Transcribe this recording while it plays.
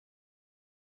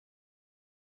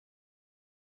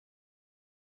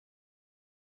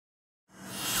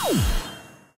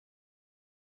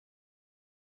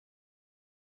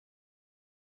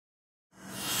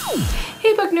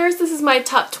Partners. This is my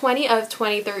top 20 of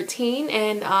 2013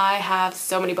 and I have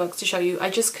so many books to show you. I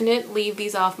just couldn't leave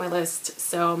these off my list.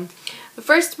 So the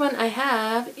first one I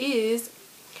have is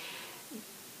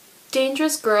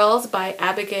Dangerous Girls by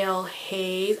Abigail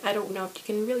Hayes. I don't know if you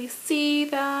can really see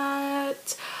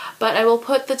that, but I will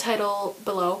put the title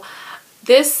below.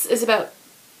 This is about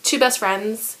two best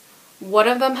friends. One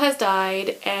of them has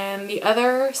died and the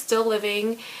other, still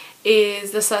living,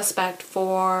 is the suspect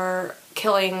for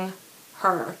killing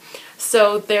her.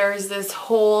 So there's this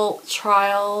whole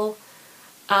trial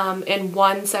in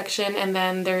one section, and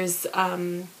then there's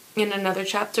in another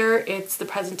chapter it's the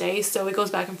present day, so it goes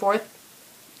back and forth.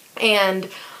 And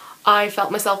I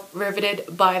felt myself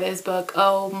riveted by this book.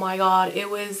 Oh my god, it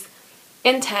was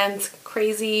intense,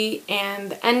 crazy,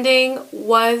 and the ending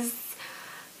was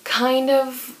kind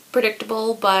of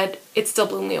predictable, but it still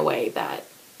blew me away that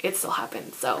it still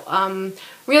happened. So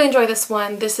really enjoy this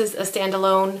one. This is a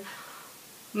standalone.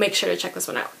 Make sure to check this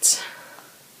one out.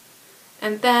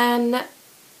 And then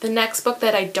the next book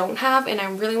that I don't have and I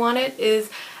really want it is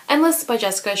Endless by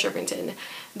Jessica Shirvington.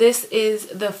 This is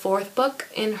the fourth book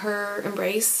in her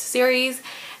Embrace series,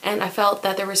 and I felt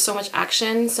that there was so much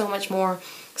action, so much more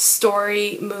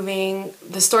story moving.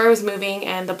 The story was moving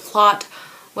and the plot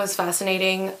was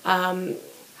fascinating. I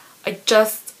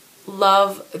just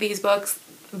love these books.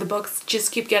 The books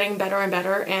just keep getting better and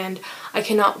better, and I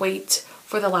cannot wait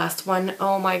for the last one.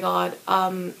 Oh my god.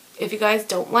 If you guys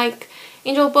don't like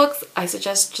angel books, I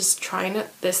suggest just trying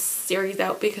this series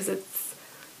out because it's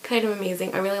kind of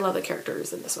amazing. I really love the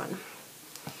characters in this one.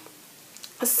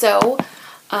 So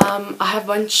I have a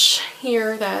bunch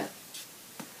here that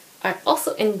I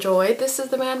also enjoyed. This is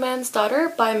The Madman's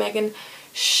Daughter by Megan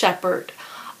Shepherd.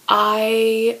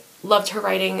 I loved her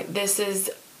writing. This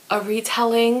is a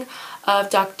retelling of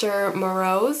Dr.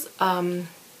 Moreau's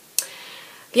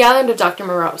The Island of Dr.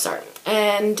 Moreau, sorry.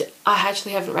 And I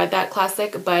actually haven't read that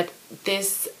classic, but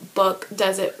this book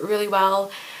does it really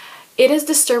well. It is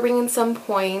disturbing in some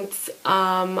points.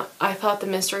 I thought the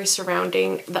mystery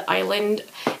surrounding the island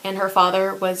and her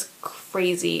father was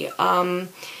crazy.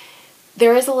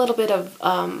 There is a little bit of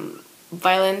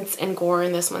violence and gore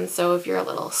in this one, so if you're a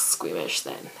little squeamish,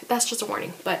 then that's just a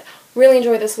warning. But really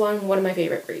enjoy this one of my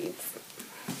favorite reads.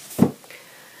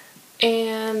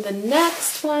 And the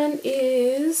next one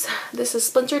is, this is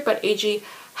Splintered by A.G.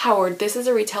 Howard. This is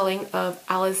a retelling of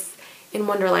Alice in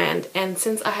Wonderland, and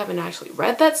since I haven't actually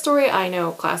read that story, I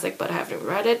know classic, but I haven't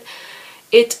read it.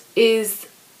 It is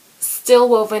still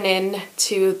woven in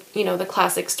to, you know, the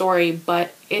classic story,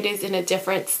 but it is in a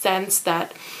different sense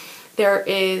that there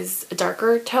is a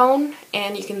darker tone,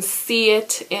 and you can see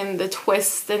it in the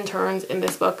twists and turns in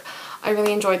this book. I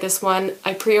really enjoyed this one.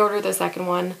 I pre-ordered the second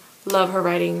one. Love her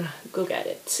writing. Go get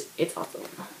it. It's awesome.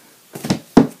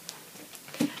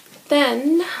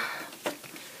 Then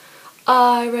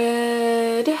I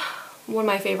read one of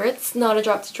my favorites, Not a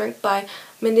Drop to Drink by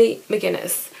Mindy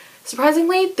McGinnis.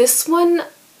 Surprisingly, this one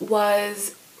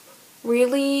was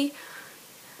really,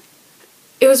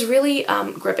 it was really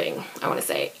gripping, I want to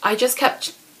say. I just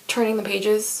kept turning the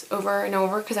pages over and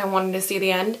over because I wanted to see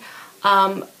the end.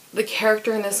 The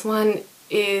character in this one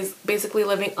is basically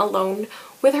living alone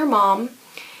with her mom,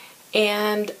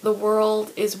 and the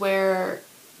world is where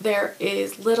there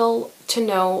is little to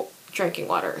no drinking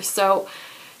water. So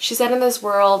she's set in this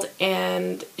world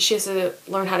and she has to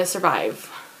learn how to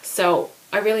survive. So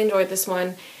I really enjoyed this one.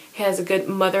 It has a good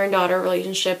mother and daughter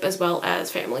relationship as well as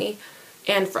family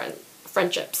and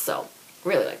friendships. So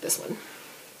really like this one.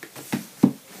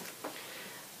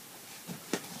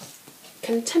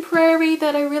 Contemporary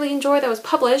that I really enjoyed that was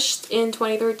published in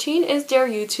 2013 is Dare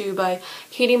You To by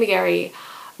Katie McGarry.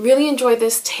 Really enjoyed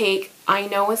this take. I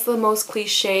know it's the most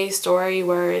cliche story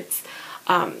where it's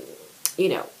you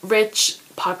know, rich,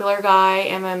 popular guy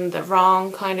and then the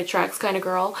wrong kind of tracks kind of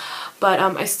girl, but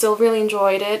I still really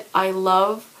enjoyed it. I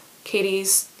love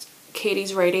Katie's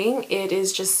writing. It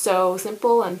is just so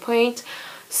simple and quaint.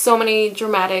 So many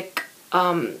dramatic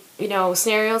you know,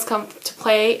 scenarios come to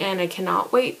play, and I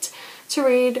cannot wait to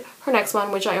read her next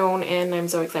one, which I own, and I'm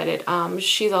so excited.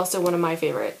 She's also one of my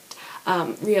favorite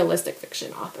realistic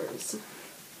fiction authors.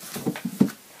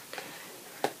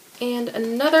 And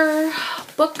another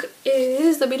book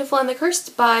is The Beautiful and the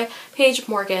Cursed by Paige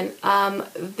Morgan.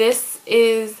 This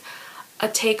is a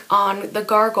take on the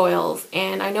gargoyles,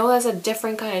 and I know that's a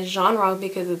different kind of genre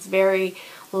because it's very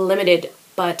limited,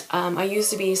 but I used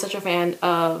to be such a fan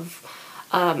of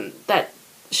that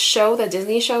show, the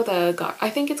Disney show, I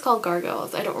think it's called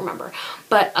Gargoyles, I don't remember,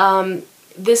 but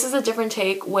this is a different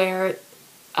take where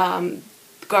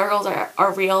gargoyles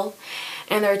are real,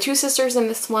 and there are two sisters in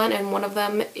this one, and one of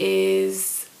them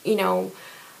is, you know,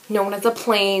 known as a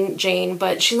plain Jane,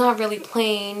 but she's not really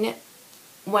plain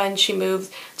when she moves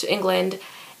to England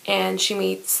and she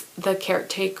meets the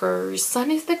caretaker's son.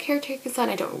 Is the caretaker's son?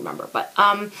 I don't remember, but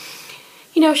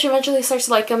you know, she eventually starts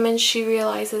to like him and she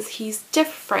realizes he's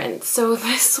different. So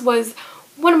this was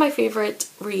one of my favorite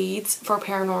reads for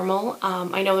paranormal.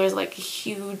 I know there's like a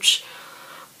huge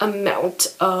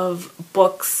amount of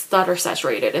books that are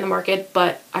saturated in the market,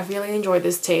 but I really enjoyed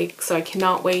this take, so I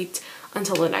cannot wait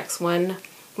until the next one,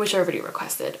 which I already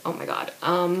requested. Oh my god,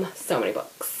 so many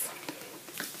books.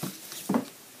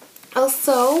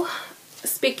 Also,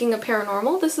 speaking of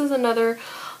paranormal, this is another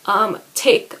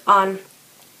take on,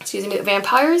 excuse me,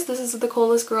 vampires. This is The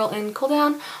Coldest Girl in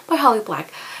Cooldown by Holly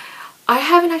Black. I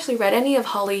haven't actually read any of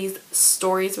Holly's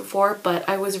stories before, but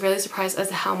I was really surprised as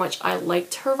to how much I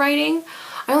liked her writing.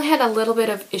 I only had a little bit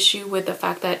of issue with the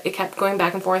fact that it kept going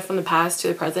back and forth from the past to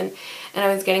the present, and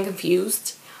I was getting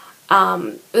confused.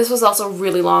 This was also a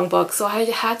really long book, so I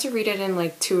had to read it in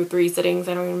like 2 or 3 sittings,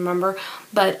 I don't even remember.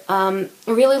 But I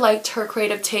really liked her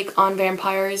creative take on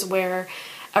vampires, where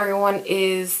everyone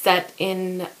is set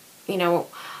in, you know,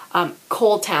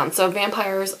 cold town. So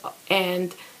vampires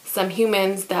and some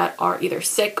humans that are either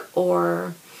sick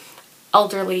or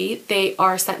elderly, they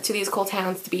are sent to these cold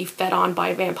towns to be fed on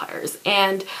by vampires.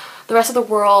 And the rest of the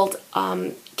world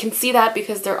can see that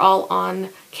because they're all on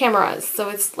cameras. So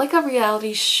it's like a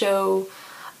reality show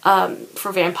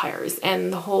for vampires,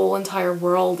 and the whole entire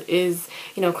world is,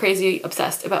 you know, crazy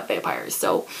obsessed about vampires.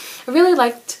 So I really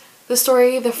liked the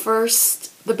story.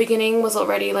 The beginning was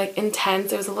already like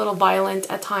intense. It was a little violent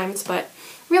at times, but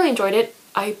really enjoyed it.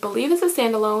 I believe it's a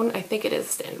standalone. I think it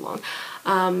is a standalone.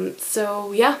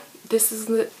 So yeah, this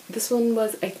one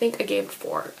was, I think I gave it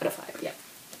 4 out of 5. Yeah.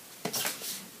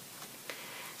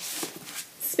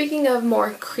 Speaking of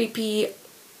more creepy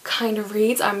kind of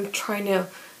reads, I'm trying to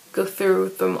go through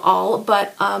them all,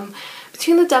 but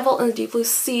Between the Devil and the Deep Blue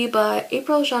Sea by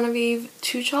April Genevieve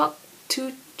Tuchok.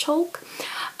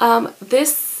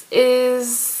 This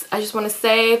is, I just want to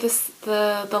say this,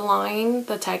 the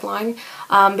tagline,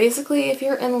 basically, if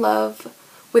you're in love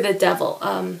with a devil,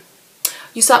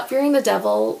 you stop fearing the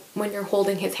devil when you're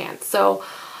holding his hand. So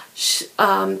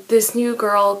this new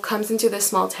girl comes into this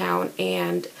small town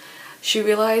and she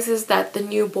realizes that the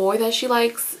new boy that she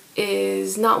likes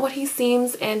is not what he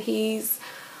seems, and he's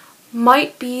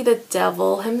might be the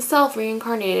devil himself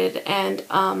reincarnated. And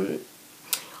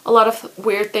a lot of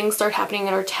weird things start happening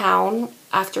in her town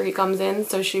after he comes in,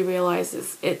 so she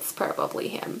realizes it's probably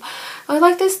him. I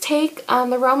like this take.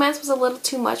 The romance was a little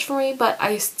too much for me, but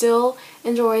I still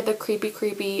enjoyed the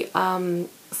creepy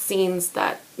scenes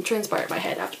that transpired in my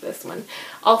head after this one.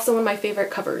 Also one of my favorite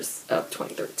covers of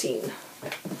 2013.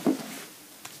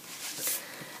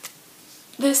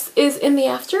 This is In the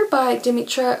After by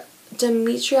Demetria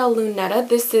Lunetta.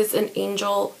 This is an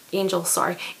alien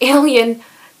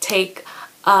take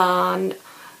on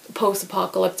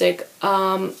post-apocalyptic.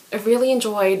 I really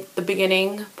enjoyed the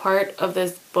beginning part of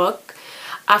this book.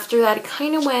 After that, it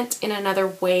kind of went in another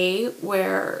way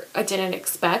where I didn't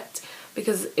expect,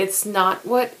 because it's not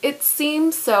what it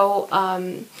seems. So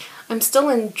I'm still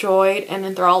enjoyed and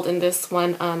enthralled in this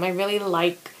one. I really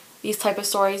like these type of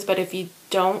stories, but if you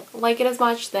don't like it as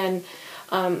much, then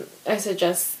I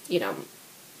suggest, you know,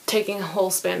 taking a whole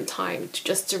span of time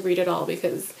just to read it all,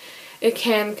 because it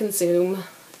can consume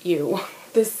you.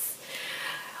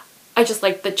 I just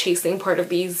like the chasing part of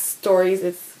these stories.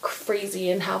 It's crazy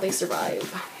in how they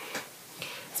survive.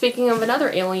 Speaking of another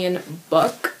alien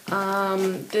book,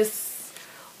 this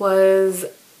was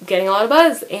getting a lot of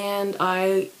buzz and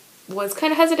I was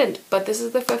kind of hesitant, but this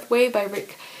is The Fifth Wave by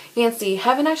Rick Yancey.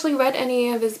 Haven't actually read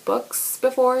any of his books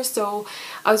before, so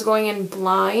I was going in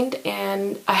blind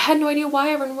and I had no idea why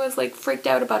everyone was like freaked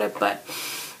out about it, but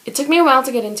it took me a while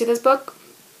to get into this book.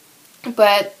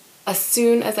 But as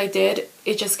soon as I did,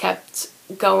 it just kept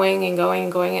going and going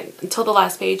and going until the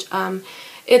last page.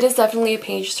 It is definitely a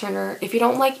page turner. If you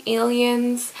don't like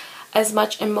aliens as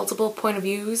much and multiple point of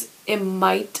views, it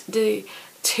might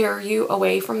deter you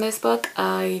away from this book.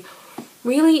 I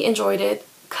really enjoyed it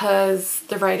because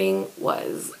the writing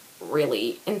was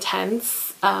really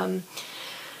intense.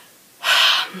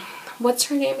 What's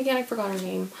her name again? I forgot her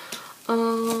name.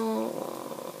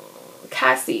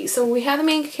 Cassie. So we have the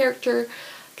main character,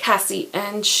 Cassie,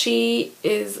 and she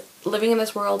is living in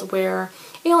this world where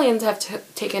aliens have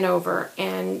taken over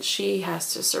and she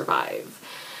has to survive.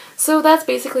 So that's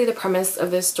basically the premise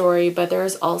of this story, but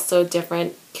there's also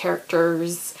different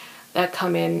characters that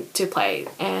come in to play,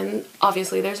 and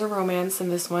obviously there's a romance in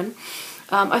this one.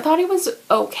 I thought it was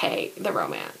okay, the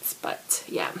romance, but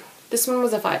yeah, this one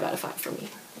was a 5 out of 5 for me.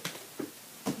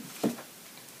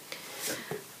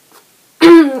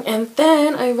 And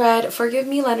then I read Forgive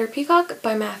Me, Leonard Peacock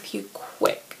by Matthew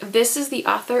Quick. This is the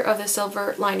author of the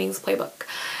Silver Linings Playbook.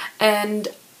 And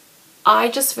I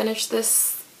just finished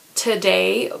this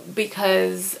today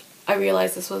because I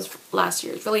realized this was last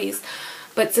year's release.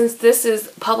 But since this is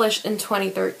published in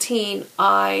 2013,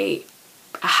 I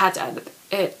had to add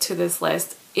it to this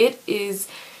list. It is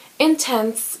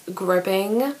intense,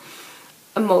 gripping,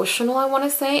 emotional, I want to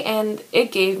say, and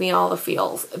it gave me all the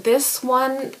feels. This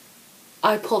one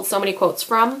I pulled so many quotes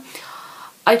from.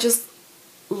 I just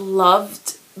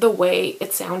loved the way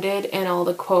it sounded and all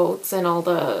the quotes and all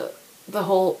the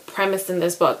whole premise in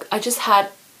this book. I just had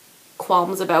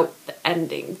qualms about the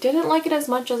ending. Didn't like it as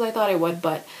much as I thought I would,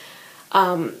 but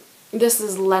this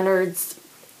is Leonard's,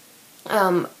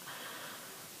 I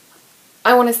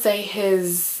want to say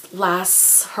his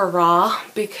last hurrah,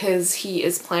 because he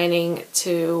is planning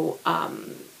to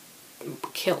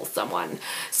kill someone.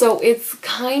 So it's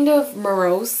kind of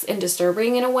morose and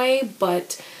disturbing in a way,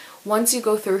 but once you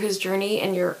go through his journey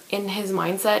and you're in his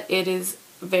mindset, it is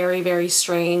very, very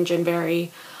strange and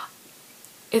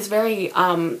it's very,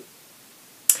 I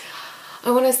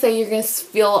want to say you're going to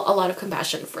feel a lot of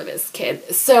compassion for this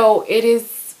kid. So it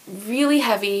is really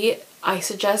heavy. I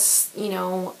suggest, you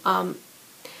know,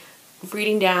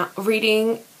 reading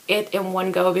it in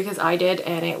one go, because I did,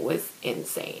 and it was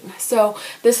insane. So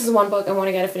this is one book I want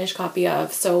to get a finished copy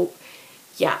of. So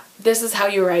yeah, this is how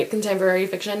you write contemporary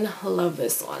fiction. Love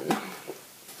this one.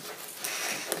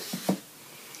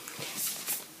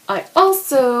 I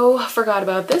also forgot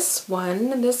about this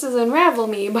one. This is Unravel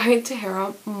Me by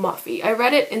Tahara Moffi. I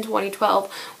read it in 2012,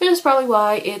 which is probably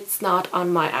why it's not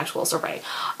on my actual survey.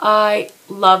 I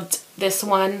loved this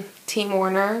one. Team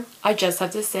Warner, I just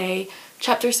have to say,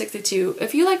 chapter 62.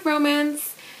 If you like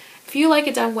romance, if you like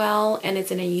it done well, and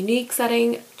it's in a unique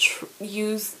setting,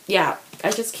 yeah,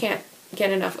 I just can't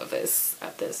get enough of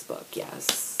this book.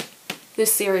 Yes,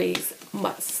 this series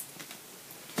must.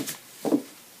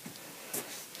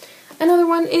 Another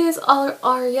one is All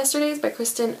Our Yesterdays by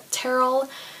Kristen Terrell.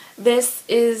 This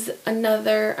is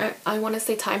another, I want to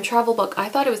say, time travel book. I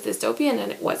thought it was dystopian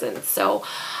and it wasn't. So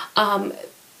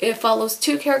it follows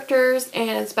two characters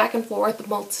and it's back and forth,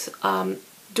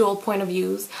 dual point of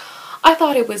views. I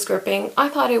thought it was gripping. I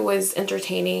thought it was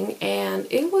entertaining, and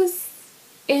it was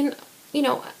in, you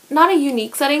know, not a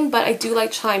unique setting, but I do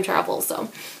like time travel. So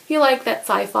if you like that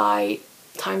sci-fi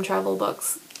time travel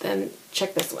books, then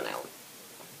check this one out.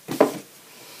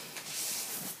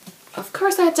 Of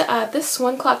course, I had to add this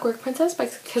one, Clockwork Princess by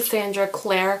Cassandra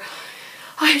Clare.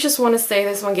 I just want to say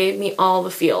this one gave me all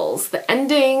the feels. The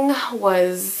ending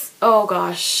was, oh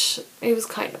gosh, it was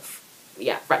kind of,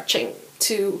 yeah, wrenching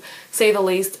to say the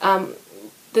least.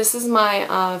 This is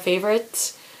my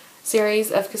favorite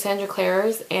series of Cassandra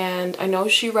Clare's, and I know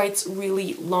she writes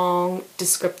really long,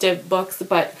 descriptive books,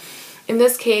 but in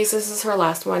this case, this is her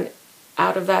last one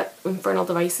out of that Infernal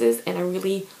Devices, and I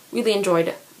really, really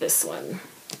enjoyed this one.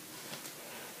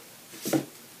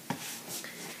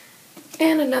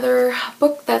 And another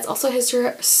book that's also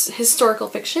historical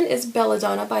fiction is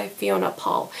Belladonna by Fiona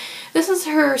Paul. This is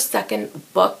her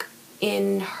second book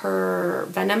in her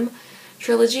Venom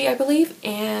trilogy, I believe,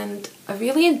 and I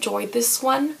really enjoyed this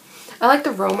one. I like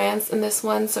the romance in this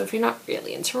one, so if you're not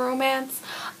really into romance,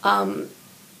 I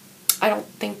don't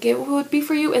think it would be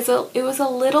for you. It was a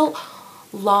little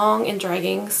long and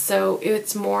dragging, so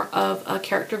it's more of a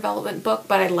character development book,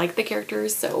 but I like the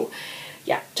characters, so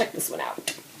yeah, check this one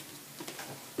out.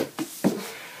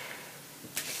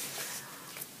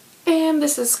 And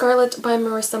this is Scarlet by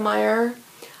Marissa Meyer.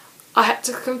 I have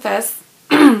to confess,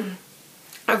 I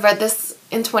read this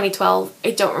in 2012.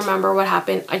 I don't remember what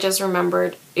happened. I just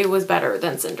remembered it was better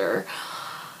than Cinder.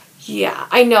 Yeah,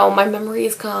 I know my memory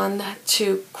is gone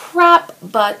to crap,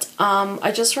 but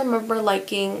I just remember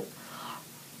liking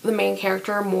the main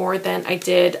character more than I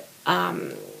did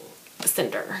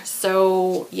Cinder.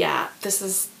 So yeah, this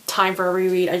is time for a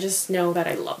reread. I just know that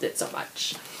I loved it so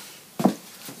much.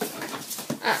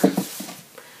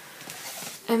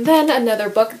 And then another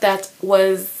book that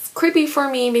was creepy for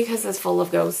me because it's full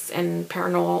of ghosts and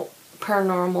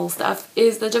paranormal stuff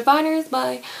is The Diviners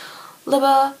by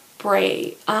Libba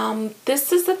Bray.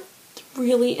 This is a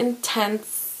really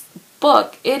intense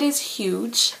book. It is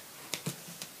huge.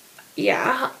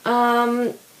 Yeah.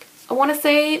 I want to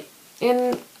say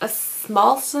in a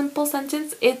small, simple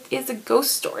sentence, it is a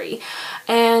ghost story,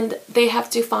 and they have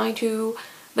to find who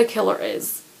the killer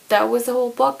is. That was the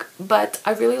whole book, but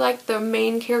I really liked the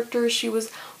main character. She was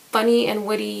funny and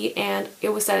witty, and it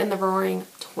was set in the Roaring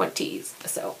 20s.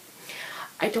 So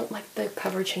I don't like the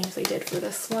cover change they did for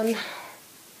this one.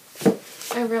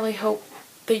 I really hope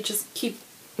they just keep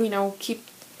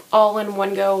all in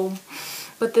one go.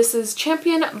 But this is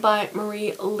Champion by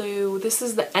Marie Lu. This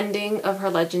is the ending of her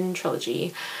Legend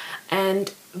trilogy.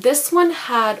 And this one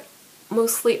had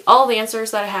mostly all the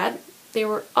answers that I had. They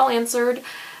were all answered.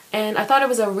 And I thought it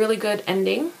was a really good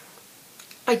ending.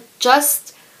 I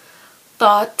just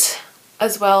thought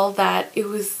as well that it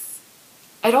was,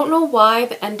 I don't know why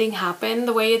the ending happened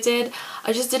the way it did.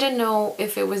 I just didn't know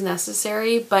if it was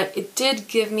necessary, but it did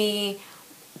give me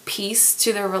peace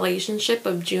to the relationship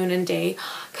of June and Day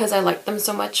because I liked them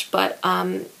so much. But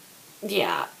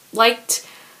yeah, liked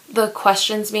the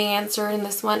questions being answered in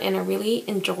this one, and I really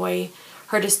enjoy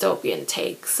her dystopian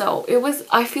take. So it was,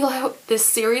 I feel like this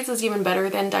series is even better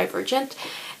than Divergent.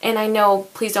 And I know,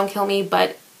 please don't kill me,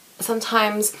 but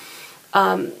sometimes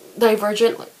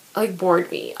Divergent like bored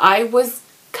me. I was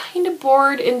kind of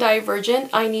bored in Divergent.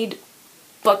 I need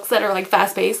books that are like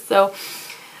fast-paced. So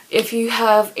if you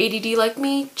have ADD like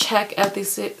me, check out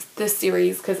this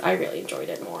series because I really enjoyed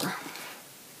it more.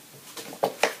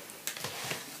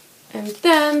 And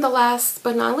then the last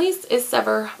but not least is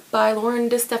Sever by Lauren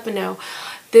DeStefano.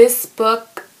 This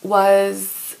book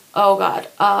was, oh god,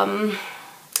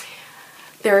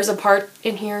 there's a part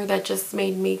in here that just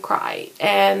made me cry.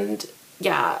 And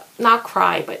yeah, not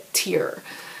cry, but tear.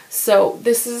 So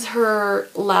this is her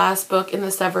last book in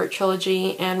the Sever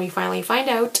trilogy, and we finally find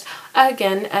out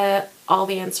again, all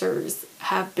the answers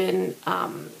have been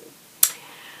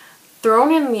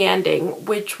thrown in the ending,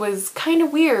 which was kind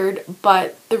of weird,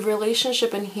 but the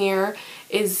relationship in here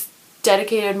is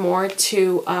dedicated more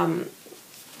to,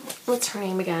 what's her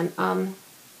name again?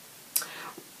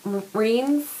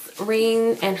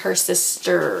 Reen and her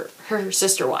sister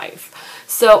wife.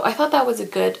 So I thought that was a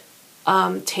good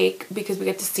take because we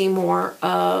get to see more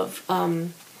of,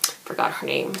 forgot her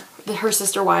name, her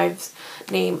sister wife's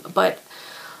name, but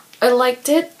I liked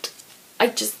it. I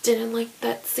just didn't like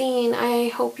that scene. I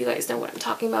hope you guys know what I'm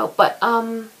talking about. But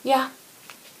yeah,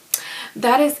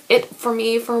 that is it for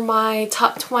me for my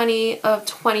top 20 of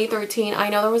 2013. I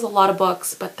know there was a lot of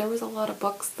books, but there was a lot of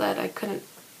books that I couldn't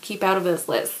keep out of this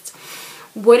list.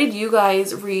 What did you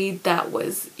guys read that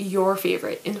was your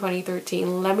favorite in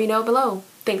 2013? Let me know below.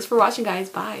 Thanks for watching, guys.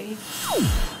 Bye.